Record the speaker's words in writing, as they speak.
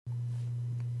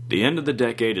The end of the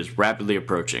decade is rapidly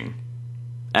approaching.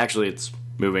 Actually, it's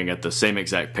moving at the same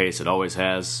exact pace it always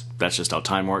has. That's just how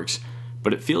time works.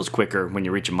 But it feels quicker when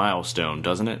you reach a milestone,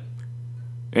 doesn't it?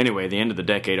 Anyway, the end of the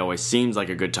decade always seems like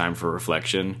a good time for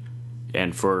reflection.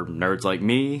 And for nerds like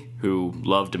me, who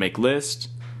love to make lists,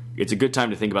 it's a good time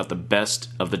to think about the best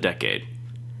of the decade.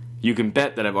 You can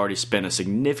bet that I've already spent a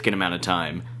significant amount of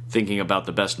time thinking about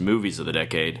the best movies of the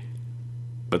decade.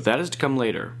 But that is to come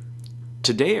later.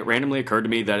 Today it randomly occurred to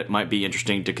me that it might be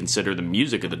interesting to consider the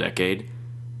music of the decade,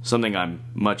 something I'm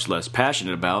much less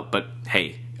passionate about, but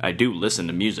hey, I do listen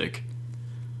to music.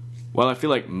 While I feel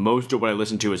like most of what I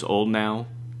listen to is old now,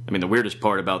 the weirdest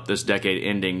part about this decade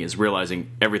ending is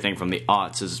realizing everything from the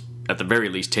aughts is at the very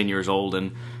least 10 years old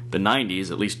and the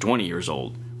 90s at least 20 years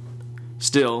old.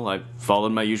 Still, I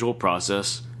followed my usual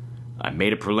process. I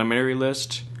made a preliminary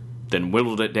list, then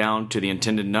whittled it down to the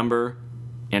intended number,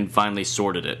 and finally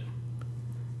sorted it.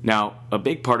 Now, a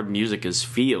big part of music is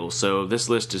feel, so this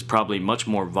list is probably much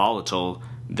more volatile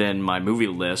than my movie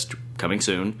list, coming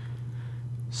soon.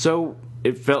 So,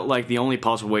 it felt like the only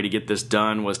possible way to get this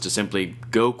done was to simply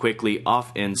go quickly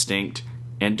off instinct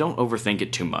and don't overthink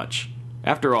it too much.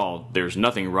 After all, there's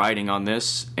nothing riding on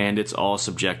this, and it's all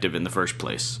subjective in the first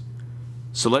place.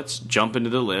 So let's jump into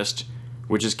the list,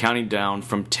 which is counting down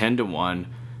from 10 to 1,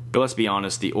 but let's be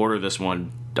honest, the order of this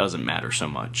one doesn't matter so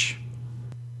much.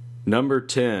 Number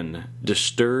 10,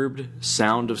 Disturbed,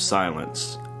 Sound of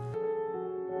Silence.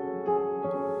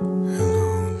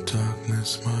 Hello,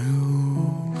 darkness, my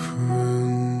old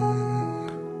friend.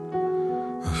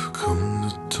 I've come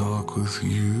to talk with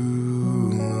you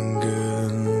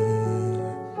again,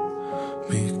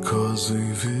 because a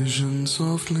vision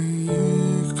softly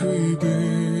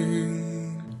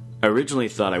creeping. I originally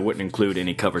thought I wouldn't include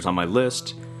any covers on my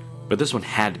list, but this one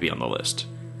had to be on the list.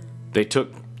 They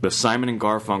took the Simon &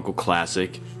 Garfunkel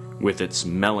classic, with its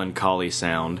melancholy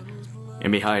sound,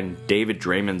 and behind David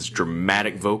Draymond's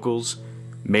dramatic vocals,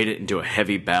 made it into a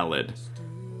heavy ballad.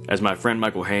 As my friend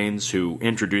Michael Haynes, who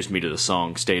introduced me to the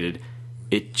song, stated,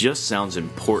 it just sounds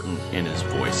important in his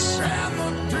voice.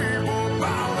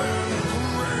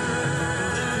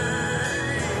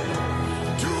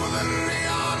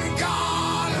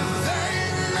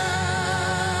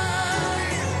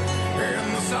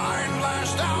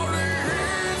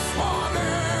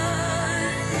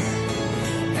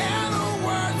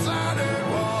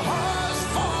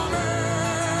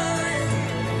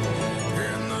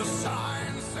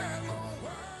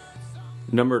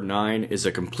 Number 9 is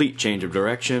a complete change of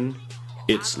direction.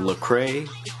 It's Lecrae,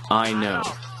 I Know.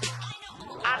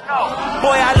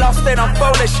 Boy, I lost it, I'm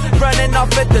foolish. Running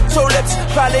off at the tulips.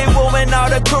 Probably wooing all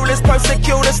the cruelest,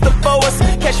 persecutors, the foes.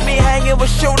 Catch me hanging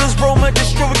with shooters, rumor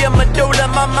destroy your medulla.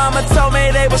 My mama told me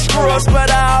they were screws,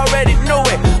 but I already knew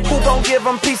it. Who gon' give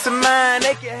them peace of mind?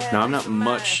 Now, I'm not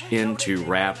much into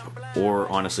rap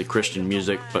or, honestly, Christian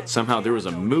music, but somehow there was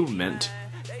a movement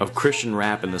of Christian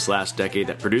rap in this last decade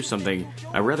that produced something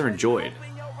I rather enjoyed.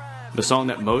 The song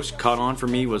that most caught on for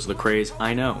me was Lecrae's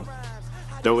I Know.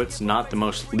 Though it's not the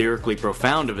most lyrically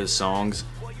profound of his songs,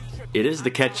 it is the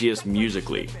catchiest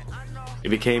musically. It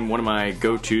became one of my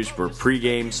go-tos for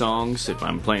pre-game songs if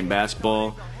I'm playing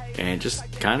basketball, and just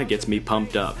kind of gets me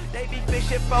pumped up. They be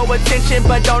fishing for attention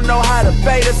but don't know how to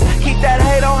bait us. Keep that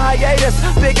hate on hiatus.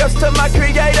 Big ups to my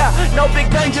creator. No big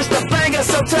thing, just a banger.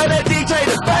 So tell that DJ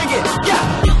to bang it. Yeah.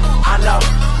 I know.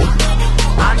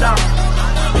 I know.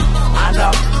 I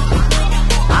know.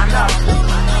 I know.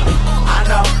 I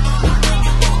know.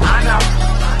 I know.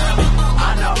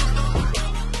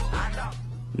 I know.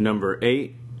 Number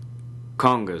 8,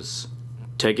 Congas,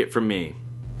 Take It From Me.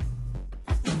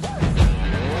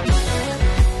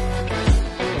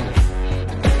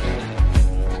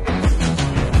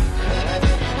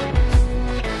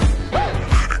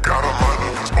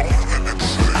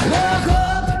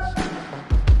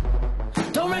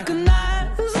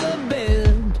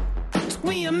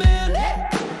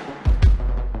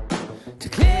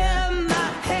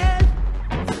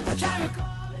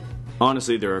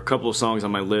 Honestly, there are a couple of songs on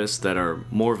my list that are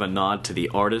more of a nod to the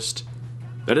artist.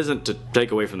 That isn't to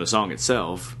take away from the song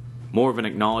itself, more of an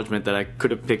acknowledgement that I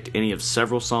could have picked any of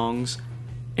several songs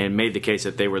and made the case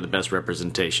that they were the best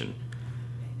representation.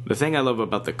 The thing I love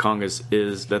about the Congas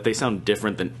is that they sound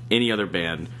different than any other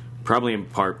band, probably in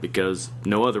part because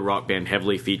no other rock band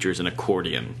heavily features an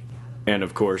accordion. And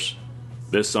of course,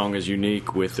 this song is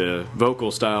unique with a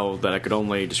vocal style that I could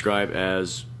only describe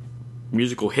as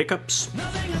musical hiccups.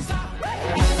 Nothing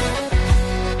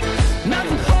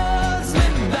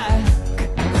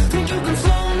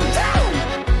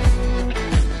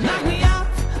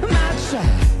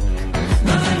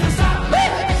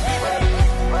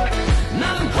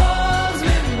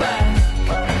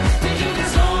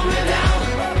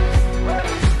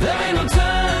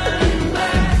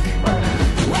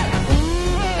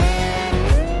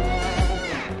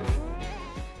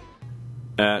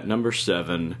number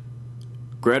 7,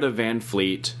 Greta Van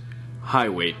Fleet,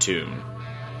 Highway Tune.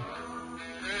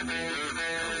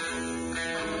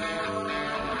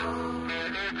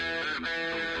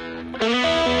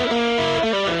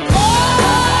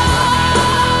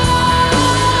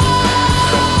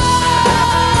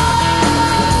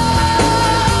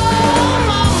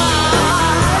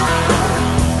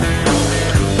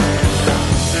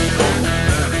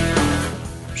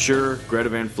 Sure, Greta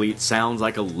Van Fleet sounds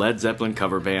like a Led Zeppelin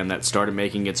cover band that started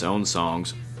making its own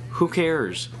songs. Who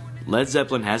cares? Led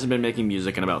Zeppelin hasn't been making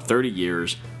music in about 30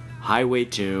 years. Highway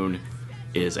Tune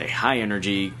is a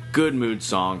high-energy, good-mood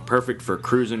song perfect for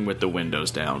cruising with the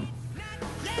windows down.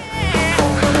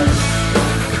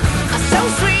 So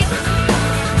sweet,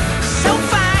 so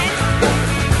fine,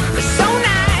 so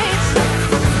nice.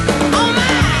 Oh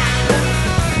my,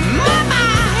 my.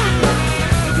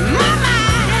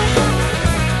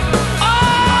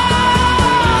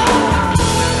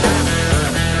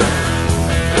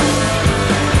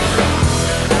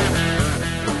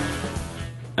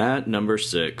 At number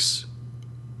 6,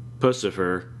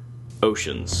 Puscifer,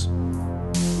 Oceans.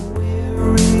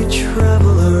 Weary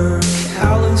traveler,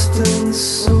 calloused and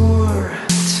sore,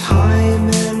 time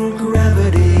and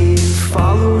gravity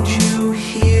followed you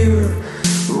here.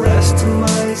 Rest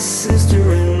my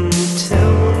sister and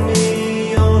tell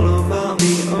me all about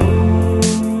the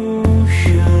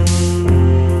ocean.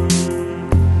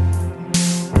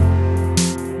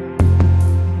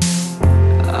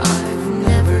 I've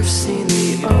never seen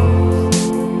the ocean.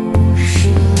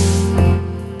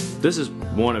 This is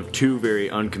one of 2 very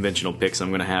unconventional picks I'm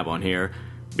going to have on here,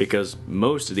 because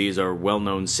most of these are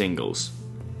well-known singles.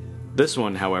 This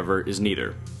one, however, is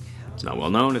neither. It's not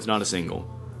well-known, it's not a single.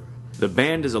 The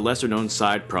band is a lesser-known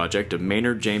side project of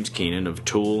Maynard James Keenan of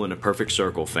Tool and A Perfect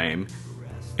Circle fame,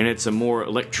 and it's a more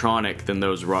electronic than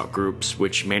those rock groups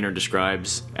which Maynard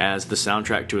describes as the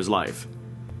soundtrack to his life.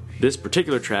 This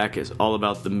particular track is all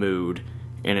about the mood,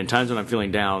 and in times when I'm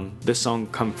feeling down, this song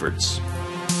comforts.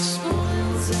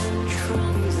 Spoils and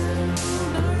troubles and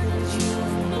burdens you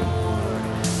more.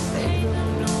 They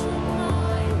don't know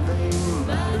why they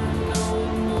matter no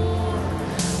more.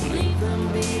 Leave them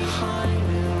behind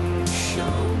and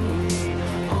show me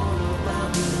all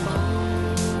about the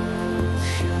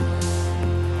ocean.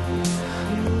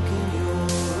 Look in your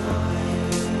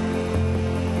eyes.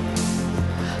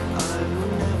 I've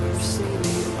never seen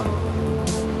the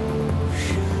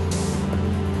ocean.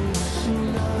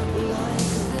 Not like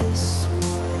this one.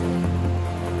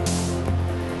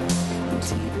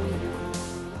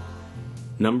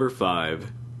 Number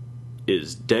 5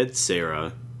 is Dead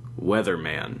Sarah,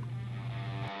 Weatherman.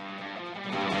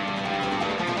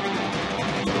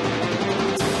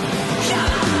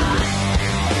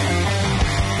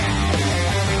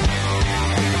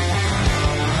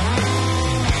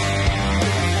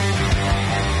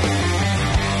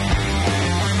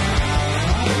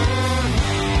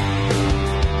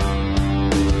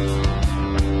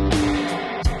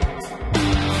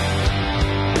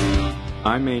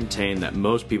 I maintain that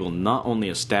most people not only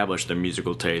establish their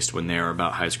musical taste when they are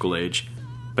about high school age,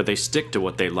 but they stick to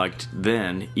what they liked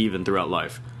then, even throughout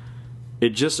life.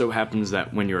 It just so happens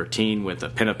that when you're a teen with a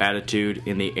pin-up attitude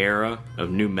in the era of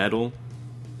nu metal,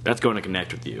 that's going to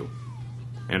connect with you.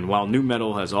 And while nu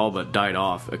metal has all but died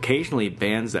off, occasionally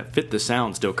bands that fit the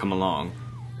sound still come along.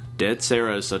 Dead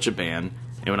Sarah is such a band,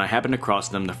 and when I happened across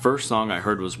them, the first song I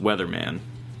heard was Weatherman.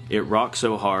 It rocked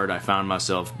so hard I found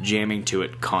myself jamming to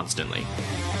it constantly.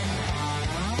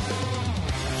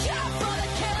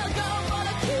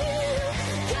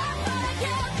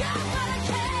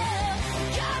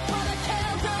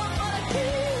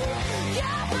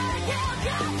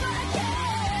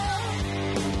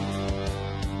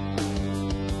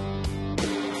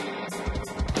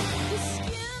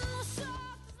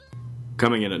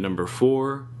 Coming in at number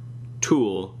 4,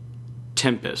 Tool,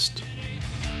 Tempest.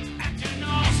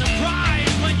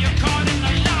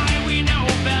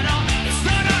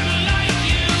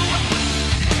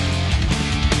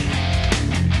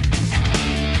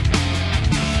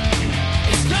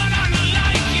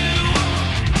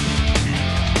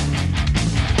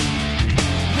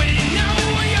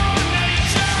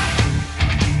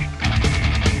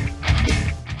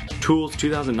 Tool's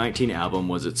 2019 album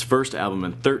was its first album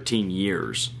in 13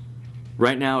 years.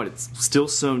 Right now, it's still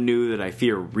so new that I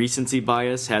fear recency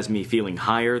bias has me feeling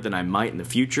higher than I might in the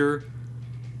future,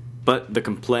 but the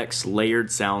complex,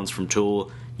 layered sounds from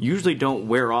Tool usually don't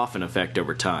wear off in effect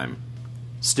over time.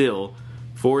 Still,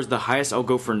 4 is the highest I'll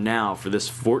go for now for this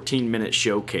 14-minute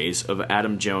showcase of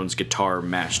Adam Jones' guitar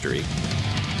mastery.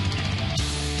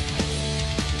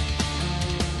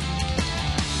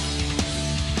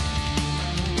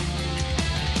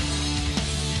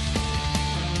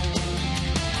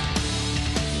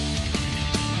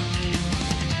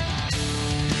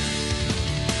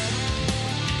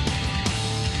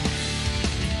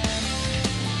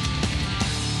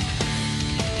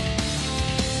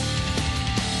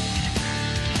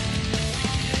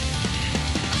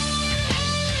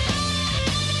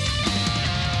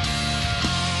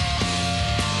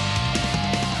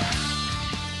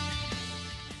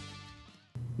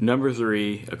 Number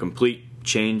 3, a complete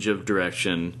change of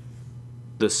direction.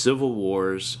 The Civil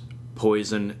Wars,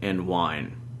 Poison and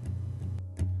Wine.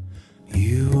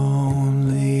 You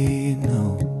only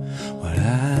know what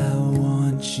I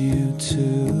want you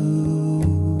to.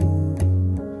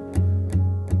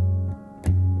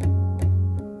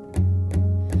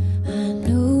 I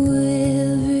know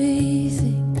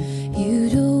everything you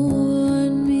don't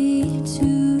want me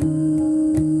to.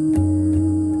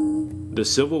 The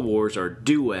Civil Wars are a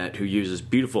duet who uses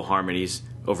beautiful harmonies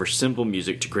over simple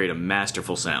music to create a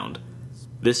masterful sound.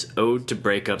 This ode to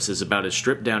breakups is about as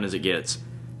stripped down as it gets,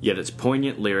 yet its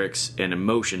poignant lyrics and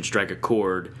emotion strike a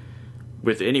chord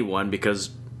with anyone because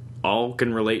all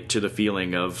can relate to the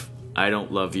feeling of, I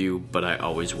don't love you, but I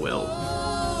always will.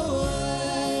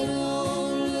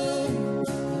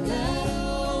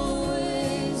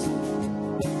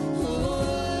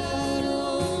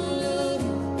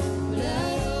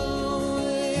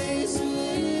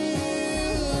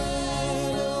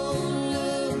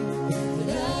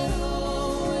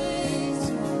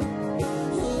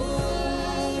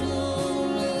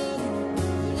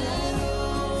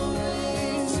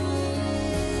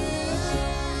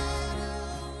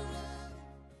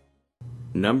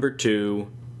 Number 2,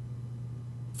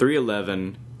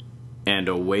 311, and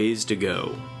A Ways to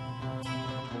Go.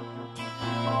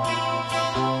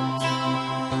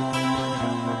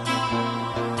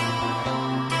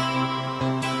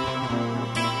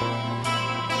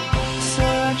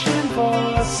 Searching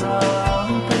for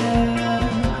something,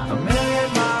 a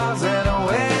million miles and a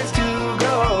ways to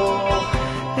go.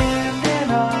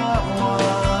 Ending up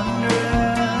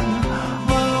wondering,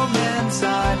 moments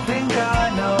I think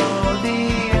I know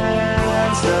the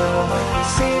answer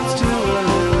seems to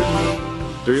elude me.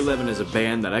 311 is a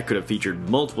band that I could have featured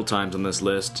multiple times on this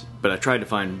list, but I tried to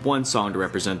find one song to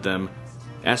represent them.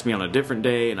 Ask me on a different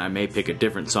day and I may pick a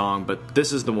different song, but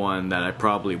this is the one that I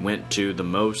probably went to the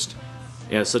most.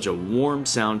 It has such a warm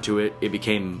sound to it, it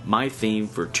became my theme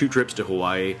for 2 trips to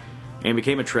Hawaii, and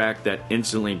became a track that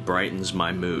instantly brightens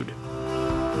my mood.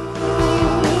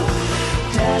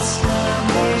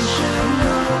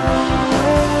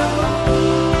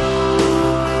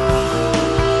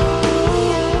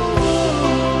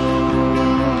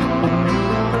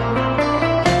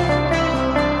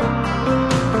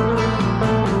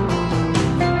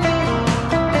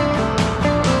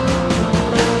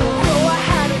 Oh, I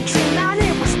had a dream that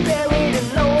it was buried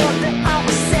in lore, that I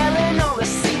was sailing on the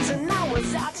seas and I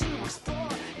was out to explore.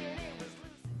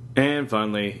 And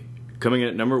finally, coming in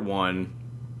at number 1,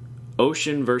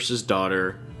 Ocean vs.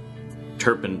 Daughter,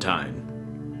 Turpentine.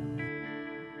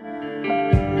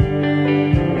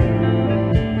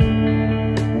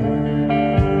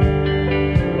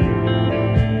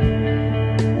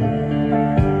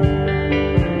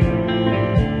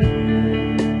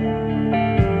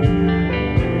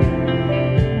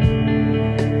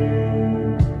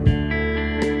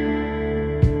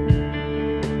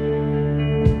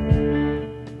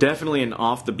 Definitely an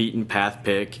off-the-beaten-path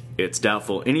pick. It's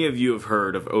doubtful any of you have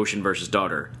heard of Ocean vs.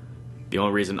 Daughter. The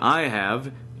only reason I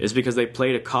have is because they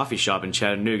played a coffee shop in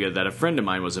Chattanooga that a friend of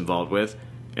mine was involved with,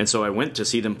 and so I went to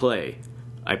see them play.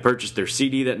 I purchased their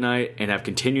CD that night and have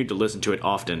continued to listen to it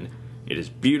often. It is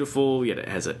beautiful, yet it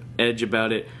has an edge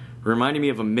about it, reminding me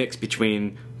of a mix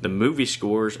between the movie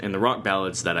scores and the rock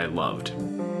ballads that I loved.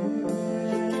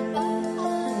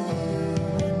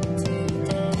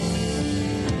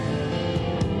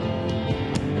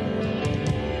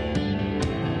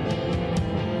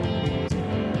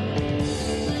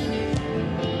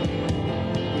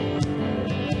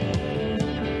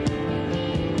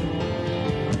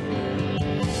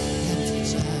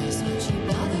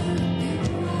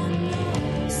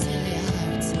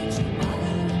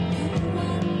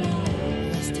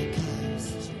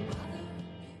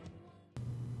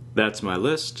 That's my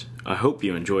list. I hope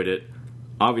you enjoyed it.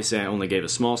 Obviously, I only gave a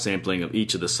small sampling of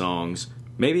each of the songs.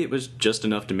 Maybe it was just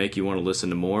enough to make you want to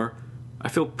listen to more. I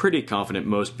feel pretty confident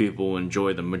most people will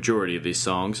enjoy the majority of these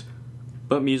songs,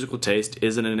 but musical taste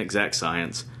isn't an exact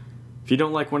science. If you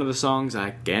don't like one of the songs,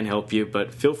 I can help you,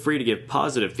 but feel free to give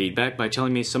positive feedback by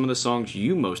telling me some of the songs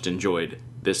you most enjoyed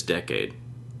this decade.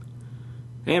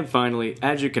 And finally,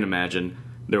 as you can imagine,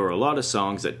 there were a lot of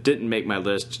songs that didn't make my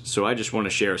list, so I just want to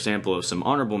share a sample of some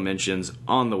honorable mentions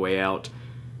on the way out.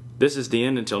 This is the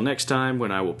end until next time,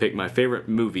 when I will pick my favorite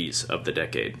movies of the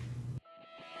decade.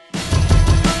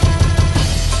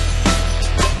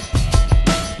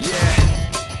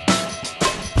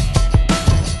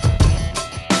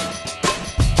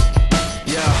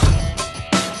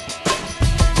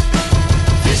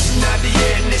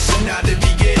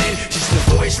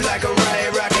 Like a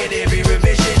riot rocket, every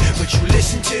revision, but you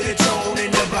listen to the tone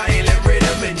and the vibe.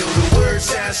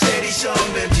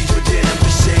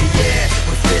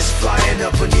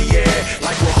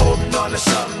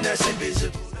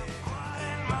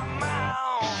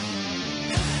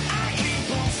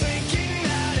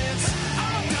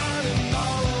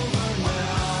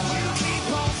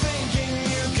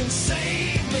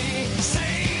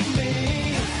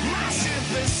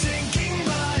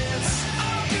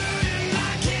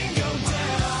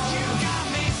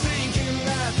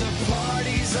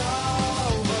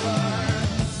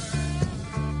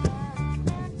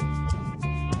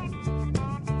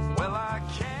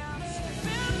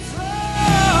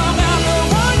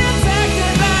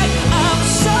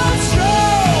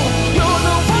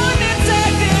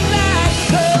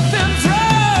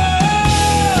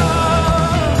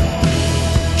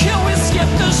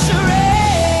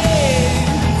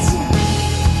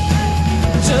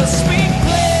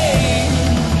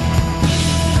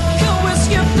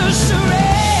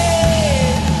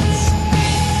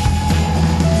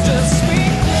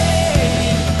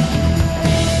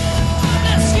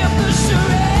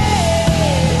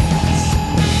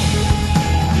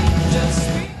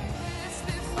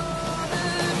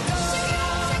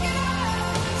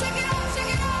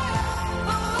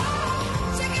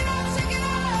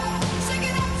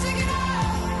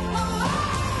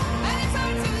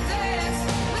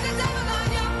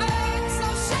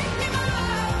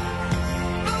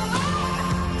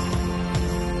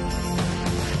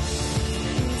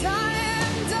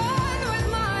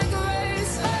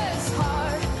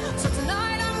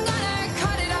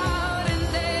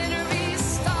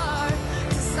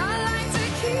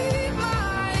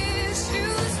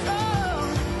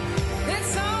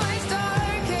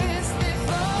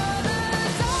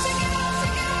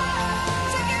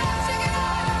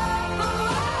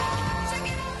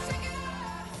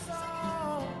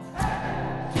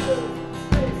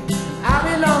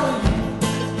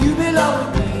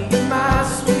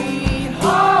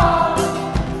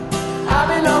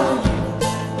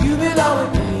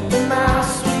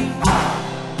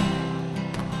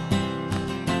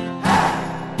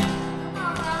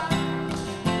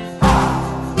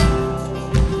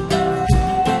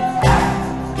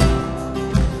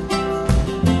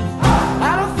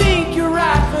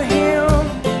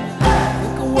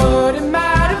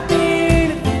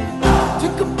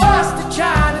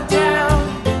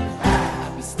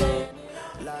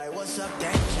 suck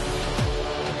that